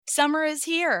Summer is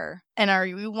here. And are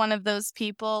you one of those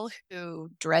people who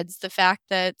dreads the fact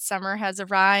that summer has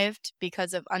arrived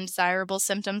because of undesirable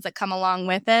symptoms that come along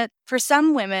with it? For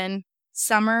some women,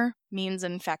 summer means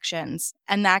infections,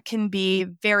 and that can be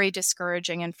very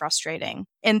discouraging and frustrating.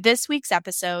 In this week's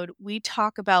episode, we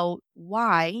talk about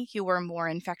why you are more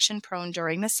infection prone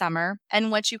during the summer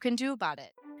and what you can do about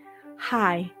it.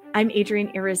 Hi, I'm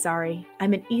Adrienne Irizarry.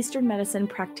 I'm an Eastern medicine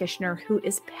practitioner who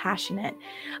is passionate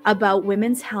about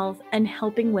women's health and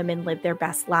helping women live their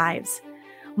best lives.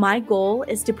 My goal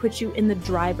is to put you in the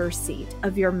driver's seat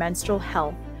of your menstrual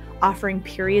health, offering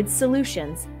period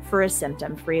solutions for a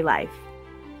symptom-free life.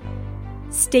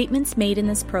 Statements made in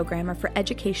this program are for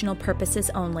educational purposes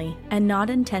only and not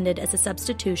intended as a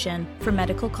substitution for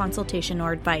medical consultation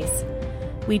or advice.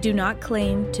 We do not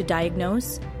claim to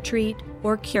diagnose, treat,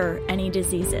 or cure any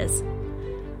diseases.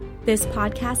 This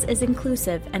podcast is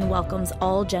inclusive and welcomes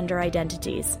all gender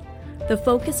identities. The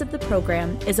focus of the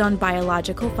program is on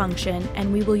biological function,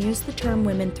 and we will use the term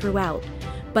women throughout,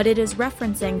 but it is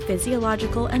referencing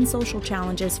physiological and social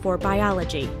challenges for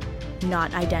biology,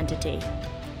 not identity.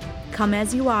 Come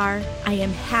as you are, I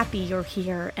am happy you're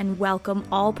here and welcome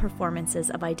all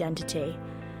performances of identity.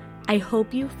 I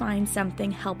hope you find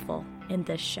something helpful in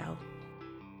this show.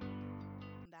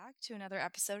 Back to another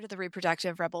episode of the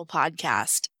Reproductive Rebel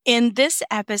podcast. In this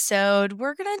episode,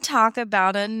 we're going to talk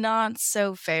about a not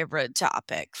so favorite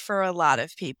topic for a lot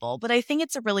of people, but I think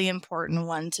it's a really important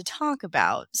one to talk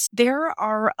about. There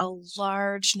are a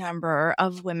large number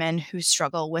of women who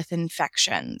struggle with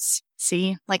infections.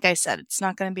 See, like I said, it's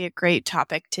not going to be a great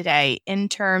topic today in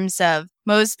terms of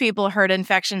most people heard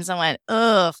infections and went,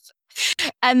 ugh.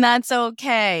 And that's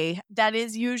okay. That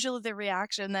is usually the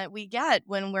reaction that we get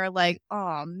when we're like,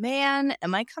 oh man,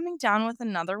 am I coming down with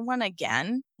another one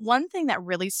again? One thing that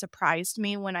really surprised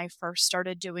me when I first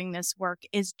started doing this work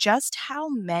is just how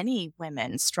many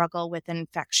women struggle with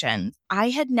infections. I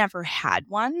had never had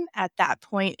one at that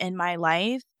point in my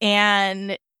life.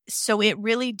 And so it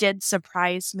really did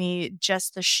surprise me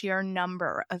just the sheer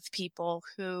number of people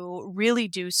who really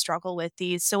do struggle with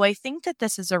these. So I think that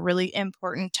this is a really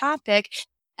important topic.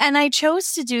 And I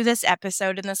chose to do this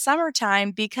episode in the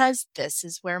summertime because this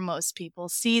is where most people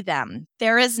see them.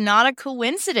 There is not a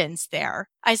coincidence there.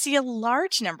 I see a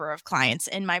large number of clients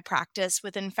in my practice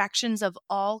with infections of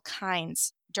all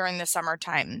kinds during the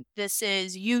summertime. This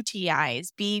is UTIs,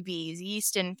 BVs,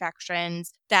 yeast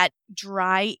infections, that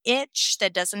dry itch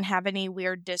that doesn't have any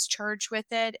weird discharge with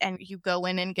it, and you go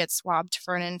in and get swabbed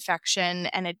for an infection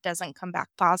and it doesn't come back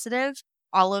positive.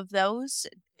 All of those.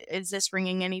 Is this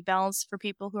ringing any bells for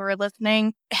people who are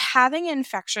listening? Having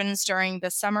infections during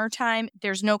the summertime,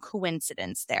 there's no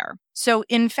coincidence there. So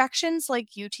infections like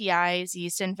UTIs,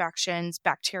 yeast infections,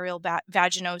 bacterial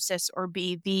vaginosis, or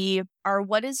BV are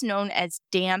what is known as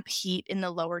damp heat in the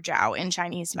lower jiao in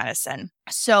Chinese medicine.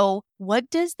 So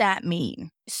what does that mean?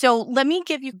 So let me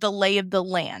give you the lay of the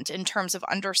land in terms of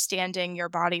understanding your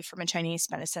body from a Chinese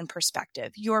medicine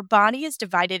perspective. Your body is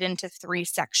divided into three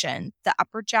sections: the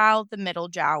upper jiao, the middle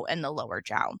jiao, and the lower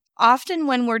jiao. Often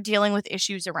when we're dealing with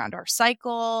issues around our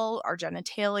cycle, our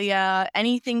genitalia,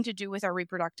 anything to do with our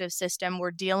reproductive system,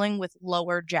 we're dealing with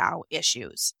lower jiao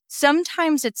issues.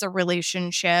 Sometimes it's a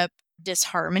relationship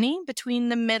disharmony between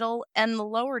the middle and the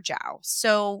lower jiao.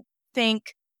 So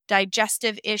think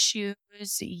digestive issues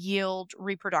yield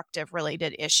reproductive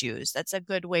related issues. That's a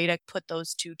good way to put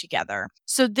those two together.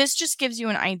 So this just gives you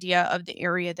an idea of the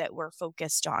area that we're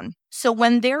focused on. So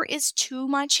when there is too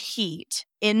much heat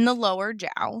in the lower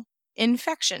jiao,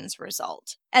 infections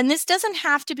result. And this doesn't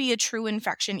have to be a true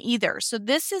infection either. So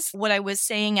this is what I was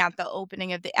saying at the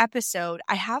opening of the episode.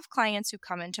 I have clients who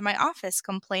come into my office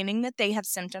complaining that they have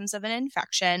symptoms of an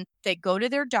infection. They go to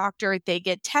their doctor, they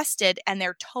get tested, and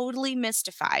they're totally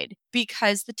mystified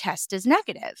because the test is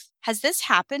negative. Has this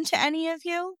happened to any of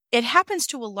you? It happens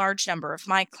to a large number of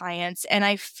my clients, and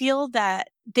I feel that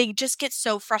they just get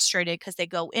so frustrated because they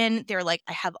go in, they're like,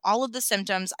 I have all of the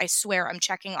symptoms. I swear I'm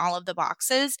checking all of the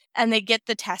boxes, and they get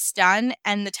the test done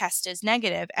and the test is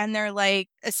negative. And they're like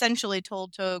essentially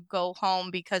told to go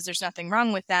home because there's nothing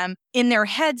wrong with them. In their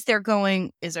heads, they're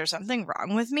going, is there something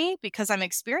wrong with me? Because I'm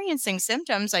experiencing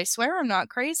symptoms. I swear I'm not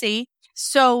crazy.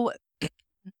 So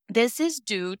this is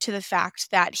due to the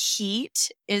fact that heat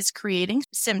is creating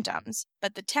symptoms,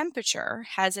 but the temperature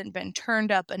hasn't been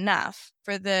turned up enough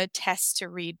for the test to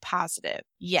read positive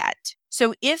yet.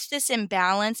 So if this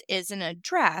imbalance isn't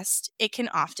addressed, it can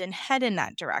often head in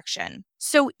that direction.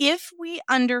 So if we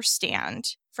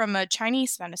understand from a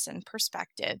Chinese medicine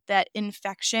perspective that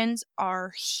infections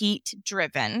are heat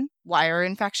driven. Why are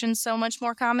infections so much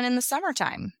more common in the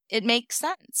summertime? It makes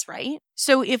sense, right?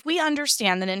 So if we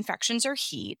understand that infections are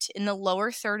heat in the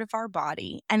lower third of our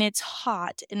body and it's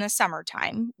hot in the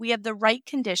summertime, we have the right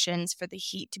conditions for the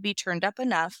heat to be turned up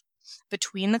enough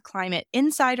between the climate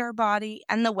inside our body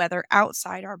and the weather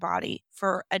outside our body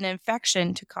for an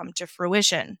infection to come to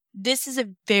fruition. This is a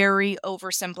very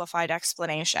oversimplified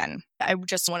explanation. I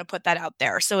just want to put that out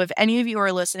there. So if any of you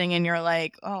are listening and you're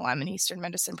like, oh, I'm an Eastern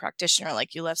medicine practitioner,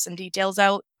 like you left some details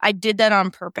out, I did that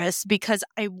on purpose because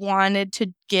I wanted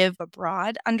to give a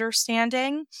broad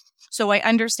understanding. So I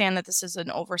understand that this is an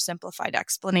oversimplified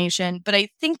explanation, but I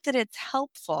think that it's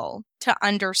helpful to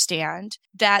understand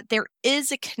that there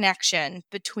is a connection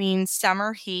between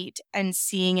summer heat and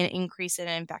seeing an increase in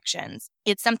infections.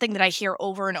 It's something that I hear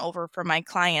over and over from my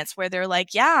clients where they're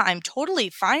like, yeah, I'm totally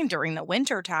fine during the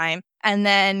winter time. And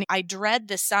then I dread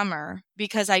the summer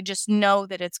because I just know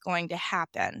that it's going to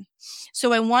happen.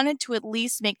 So I wanted to at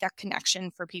least make that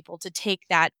connection for people to take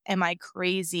that "am I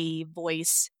crazy"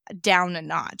 voice down a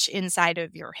notch inside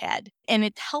of your head. And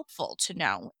it's helpful to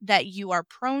know that you are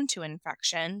prone to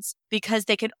infections because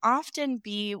they can often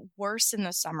be worse in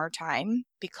the summertime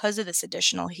because of this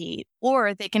additional heat,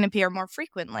 or they can appear more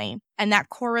frequently. And that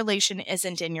correlation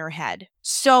isn't in your head.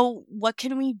 So what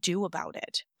can we do about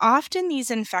it? Often these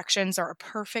infections are a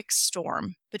perfect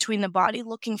storm between the body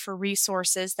looking for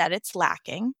resources that it's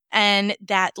lacking, and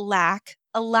that lack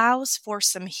allows for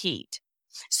some heat.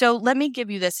 So let me give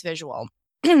you this visual.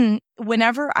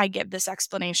 Whenever I give this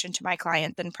explanation to my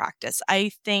clients in practice,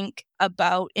 I think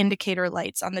about indicator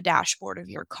lights on the dashboard of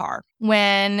your car.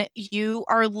 When you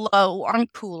are low on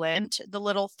coolant, the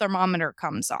little thermometer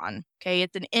comes on. Okay,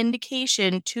 it's an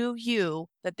indication to you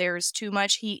that there's too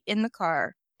much heat in the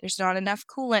car. There's not enough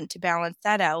coolant to balance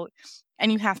that out,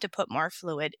 and you have to put more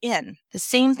fluid in. The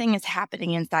same thing is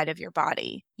happening inside of your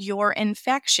body. Your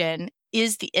infection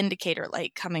is the indicator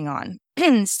light coming on,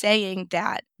 saying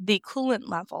that the coolant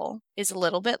level is a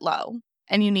little bit low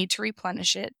and you need to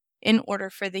replenish it in order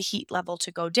for the heat level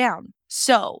to go down.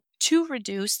 So, to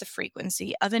reduce the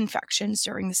frequency of infections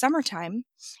during the summertime,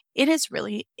 it is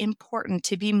really important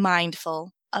to be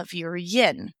mindful of your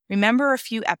yin. Remember a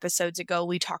few episodes ago,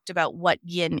 we talked about what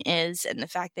yin is and the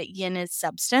fact that yin is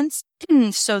substance.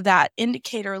 So that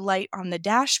indicator light on the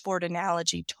dashboard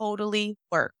analogy totally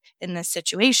worked in this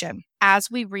situation.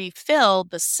 As we refill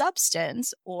the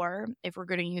substance, or if we're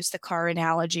going to use the car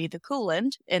analogy, the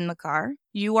coolant in the car,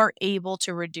 you are able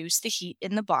to reduce the heat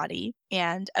in the body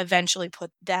and eventually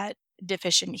put that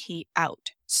deficient heat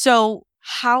out. So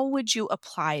how would you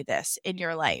apply this in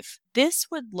your life? This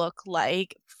would look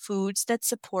like foods that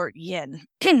support yin.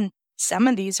 Some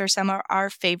of these are some of our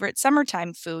favorite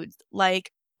summertime foods,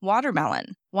 like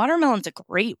watermelon. Watermelon's a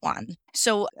great one.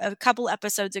 So a couple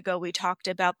episodes ago, we talked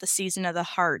about the season of the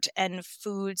heart and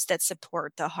foods that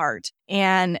support the heart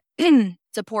and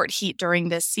support heat during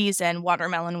this season.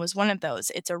 Watermelon was one of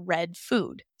those. It's a red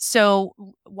food. So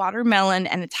watermelon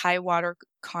and its high water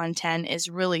content is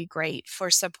really great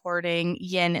for supporting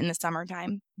yin in the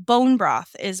summertime. Bone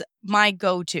broth is my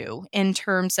go-to in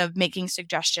terms of making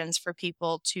suggestions for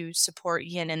people to support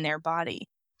yin in their body.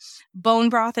 Bone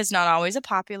broth is not always a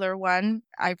popular one.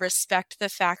 I respect the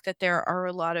fact that there are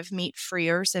a lot of meat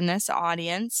freers in this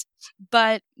audience,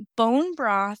 but bone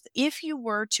broth, if you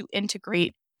were to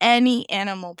integrate any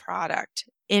animal product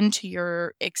into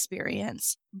your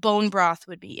experience, bone broth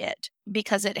would be it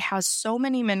because it has so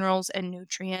many minerals and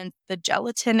nutrients. The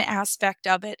gelatin aspect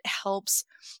of it helps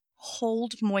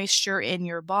hold moisture in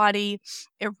your body.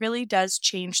 It really does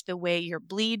change the way your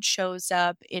bleed shows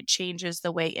up. It changes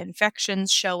the way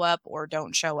infections show up or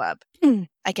don't show up.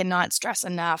 I cannot stress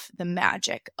enough the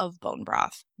magic of bone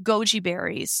broth. Goji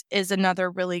berries is another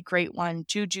really great one,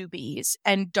 jujubes,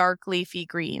 and dark leafy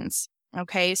greens.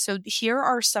 Okay, so here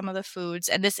are some of the foods,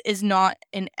 and this is not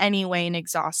in any way an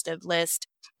exhaustive list.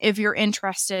 If you're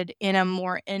interested in a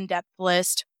more in-depth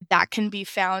list, that can be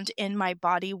found in my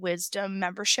Body Wisdom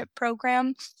membership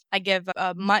program. I give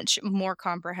a much more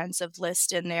comprehensive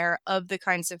list in there of the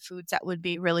kinds of foods that would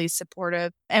be really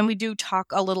supportive. And we do talk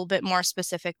a little bit more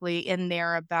specifically in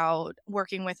there about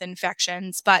working with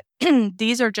infections, but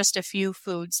these are just a few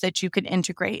foods that you can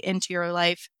integrate into your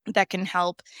life that can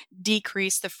help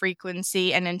decrease the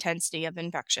frequency and intensity of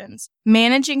infections.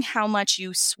 Managing how much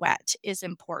you sweat is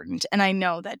important. And I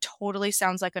know that totally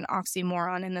sounds like an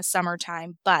oxymoron in the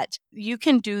summertime, but But you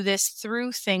can do this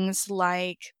through things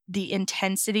like the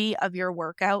intensity of your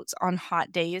workouts on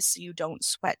hot days so you don't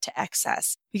sweat to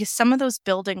excess. Because some of those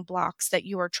building blocks that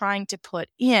you are trying to put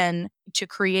in to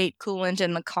create coolant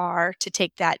in the car, to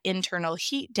take that internal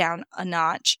heat down a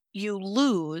notch, you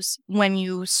lose when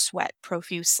you sweat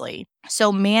profusely.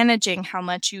 So managing how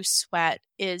much you sweat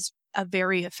is a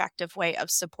very effective way of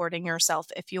supporting yourself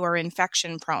if you are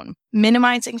infection prone.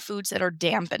 Minimizing foods that are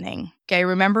dampening. Okay,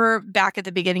 remember back at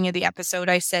the beginning of the episode,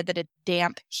 I said that a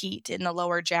damp heat in the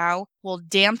lower jiao? Well,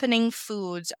 dampening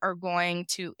foods are going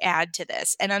to add to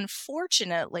this. And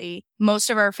unfortunately, most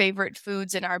of our favorite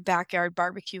foods in our backyard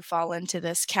barbecue fall into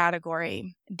this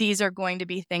category. These are going to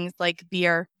be things like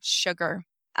beer, sugar,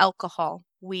 alcohol,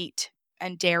 wheat,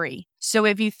 and dairy. So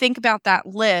if you think about that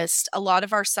list, a lot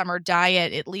of our summer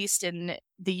diet, at least in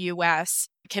the US,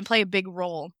 can play a big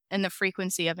role in the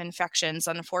frequency of infections,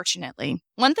 unfortunately.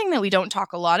 One thing that we don't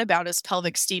talk a lot about is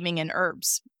pelvic steaming and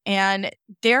herbs. And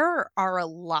there are a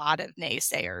lot of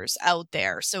naysayers out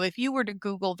there. So if you were to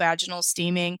Google vaginal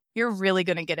steaming, you're really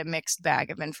going to get a mixed bag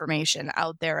of information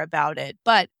out there about it.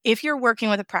 But if you're working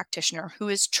with a practitioner who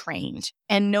is trained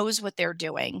and knows what they're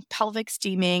doing, pelvic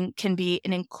steaming can be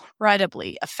an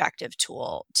incredibly effective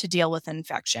tool to deal with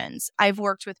infections. I've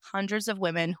worked with hundreds of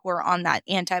women who are on that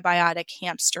antibiotic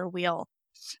hamster wheel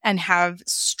and have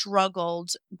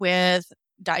struggled with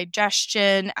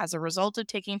digestion as a result of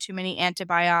taking too many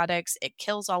antibiotics. It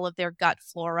kills all of their gut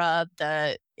flora.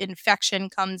 The infection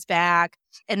comes back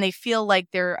and they feel like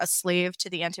they're a slave to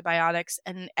the antibiotics.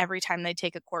 And every time they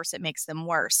take a course, it makes them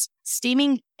worse.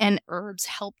 Steaming and herbs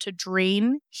help to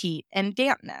drain heat and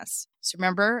dampness. So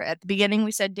remember at the beginning,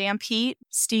 we said damp heat.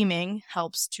 Steaming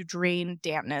helps to drain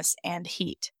dampness and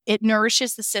heat. It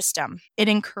nourishes the system. It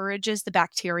encourages the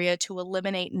bacteria to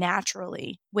eliminate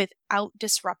naturally without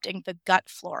disrupting the gut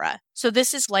flora. So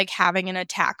this is like having an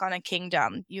attack on a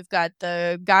kingdom. You've got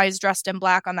the guys dressed in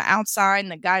black on the outside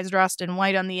and the guys dressed in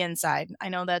white on the inside. I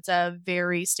know that's a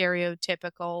very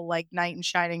stereotypical, like knight in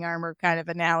shining armor kind of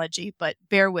analogy, but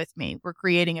bear with me. We're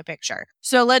creating a picture.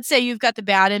 So let's say you've got the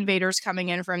bad invaders coming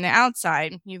in from the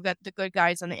outside. You've got the good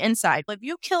guys on the inside. If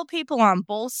you kill people on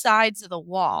both sides of the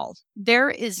wall, there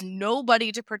is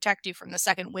nobody to protect you from the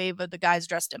second wave of the guys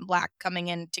dressed in black coming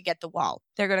in to get the wall.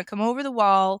 They're going to come over the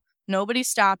wall. Nobody's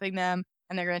stopping them,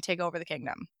 and they're going to take over the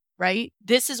kingdom, right?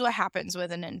 This is what happens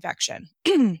with an infection.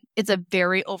 It's a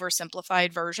very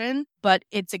oversimplified version, but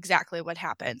it's exactly what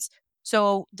happens.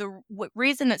 So the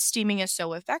reason that steaming is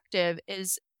so effective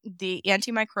is the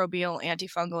antimicrobial,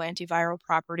 antifungal, antiviral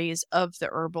properties of the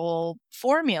herbal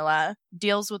formula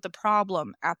deals with the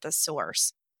problem at the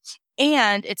source.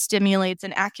 And it stimulates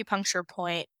an acupuncture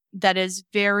point that is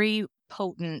very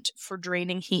potent for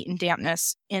draining heat and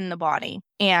dampness in the body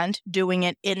and doing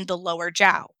it in the lower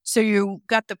jiao. So you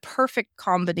got the perfect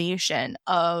combination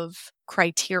of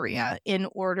criteria in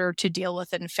order to deal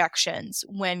with infections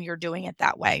when you're doing it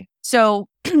that way. So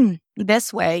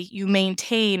this way, you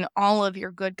maintain all of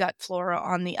your good gut flora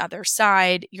on the other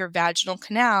side. Your vaginal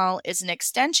canal is an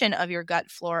extension of your gut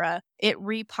flora. It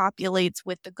repopulates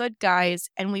with the good guys,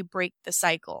 and we break the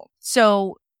cycle.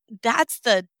 So that's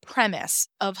the premise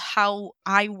of how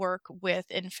I work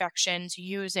with infections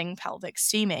using pelvic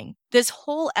steaming. This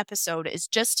whole episode is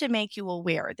just to make you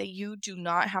aware that you do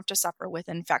not have to suffer with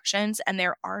infections, and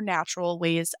there are natural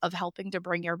ways of helping to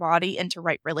bring your body into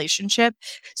right relationship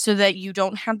so that you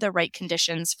don't have the right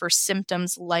conditions for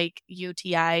symptoms like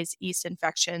UTIs, yeast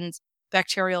infections,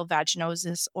 bacterial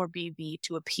vaginosis, or BV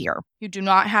to appear. You do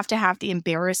not have to have the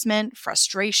embarrassment,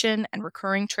 frustration, and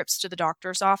recurring trips to the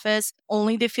doctor's office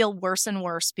only to feel worse and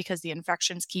worse because the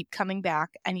infections keep coming back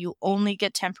and you only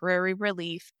get temporary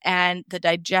relief and the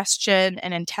digestion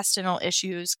and intestinal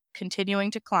issues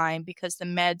continuing to climb because the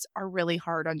meds are really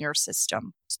hard on your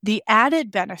system. The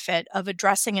added benefit of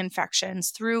addressing infections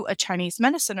through a Chinese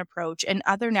medicine approach and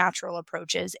other natural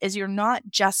approaches is you're not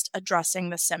just addressing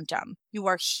the symptom. You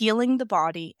are healing the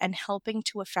body and helping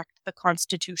to affect the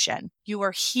constitution. You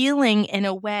are healing in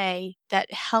a way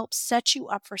that helps set you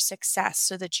up for success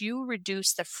so that you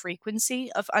reduce the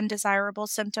frequency of undesirable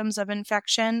symptoms of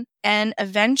infection and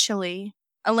eventually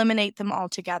eliminate them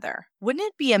altogether. Wouldn't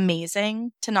it be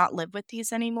amazing to not live with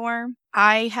these anymore?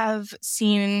 I have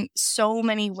seen so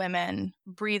many women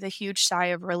breathe a huge sigh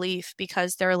of relief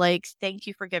because they're like, thank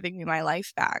you for giving me my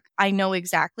life back. I know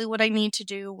exactly what I need to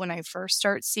do when I first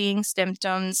start seeing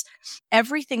symptoms.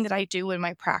 Everything that I do in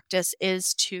my practice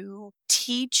is to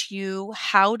teach you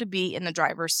how to be in the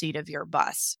driver's seat of your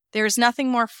bus. There's nothing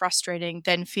more frustrating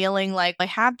than feeling like I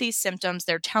have these symptoms.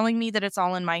 They're telling me that it's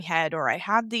all in my head, or I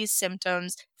have these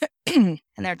symptoms and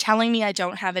they're telling me I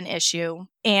don't have an issue.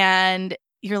 And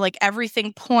you're like,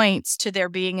 everything points to there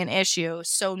being an issue.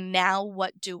 So now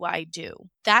what do I do?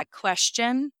 That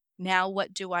question, now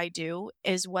what do I do,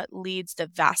 is what leads the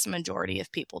vast majority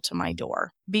of people to my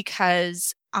door,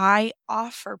 because I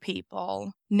offer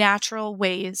people natural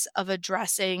ways of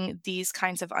addressing these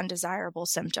kinds of undesirable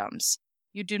symptoms.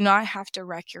 You do not have to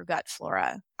wreck your gut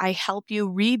flora. I help you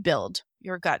rebuild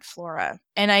your gut flora,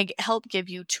 and I help give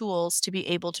you tools to be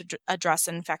able to address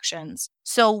infections.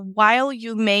 So while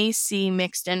you may see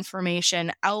mixed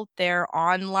information out there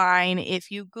online, if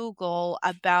you Google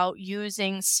about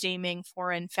using steaming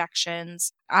for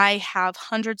infections, I have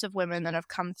hundreds of women that have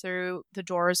come through the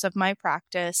doors of my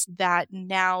practice that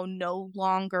now no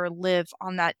longer live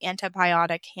on that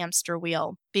antibiotic hamster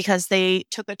wheel because they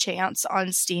took a chance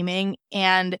on steaming.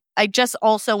 And I just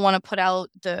also want to put out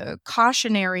the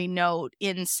cautionary note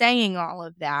in saying all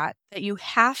of that you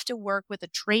have to work with a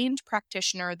trained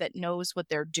practitioner that knows what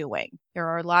they're doing. There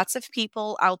are lots of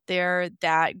people out there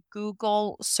that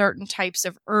Google certain types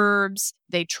of herbs.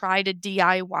 They try to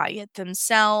DIY it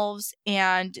themselves,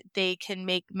 and they can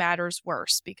make matters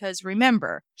worse because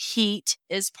remember, heat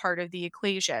is part of the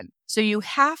equation. So you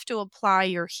have to apply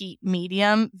your heat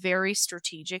medium very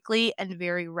strategically and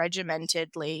very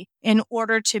regimentedly in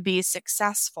order to be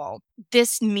successful.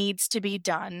 This needs to be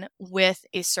done with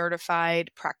a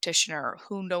certified practitioner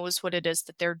who knows what it is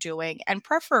that they're doing, and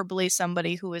preferably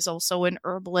somebody who is also an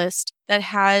herbalist that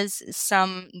has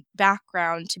some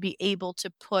background to be able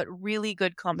to put really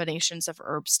good combinations of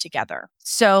herbs together.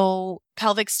 So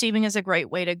pelvic steaming is a great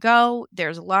way to go.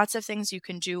 There's lots of things you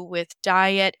can do with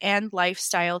diet and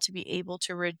lifestyle to be able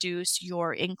to reduce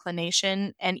your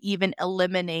inclination and even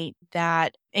eliminate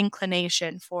that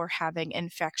inclination for having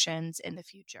infections in the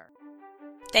future.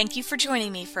 Thank you for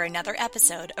joining me for another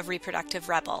episode of Reproductive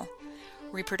Rebel.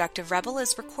 Reproductive Rebel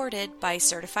is recorded by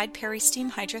certified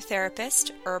peri-steam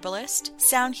hydrotherapist, herbalist,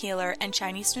 sound healer, and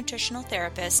Chinese nutritional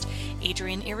therapist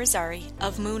Adrienne Irizarry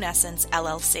of Moon Essence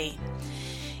LLC.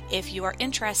 If you are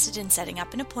interested in setting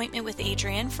up an appointment with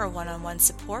Adrienne for one-on-one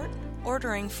support,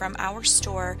 ordering from our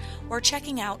store, or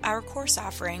checking out our course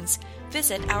offerings,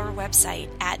 visit our website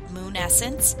at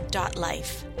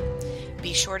moonessence.life.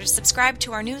 Be sure to subscribe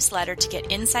to our newsletter to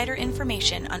get insider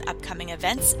information on upcoming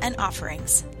events and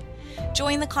offerings.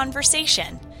 Join the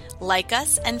conversation. Like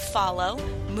us and follow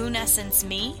Moon Essence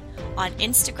Me on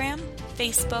Instagram,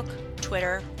 Facebook,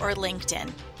 Twitter, or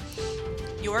LinkedIn.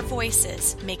 Your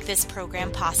voices make this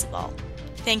program possible.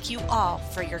 Thank you all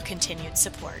for your continued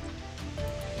support.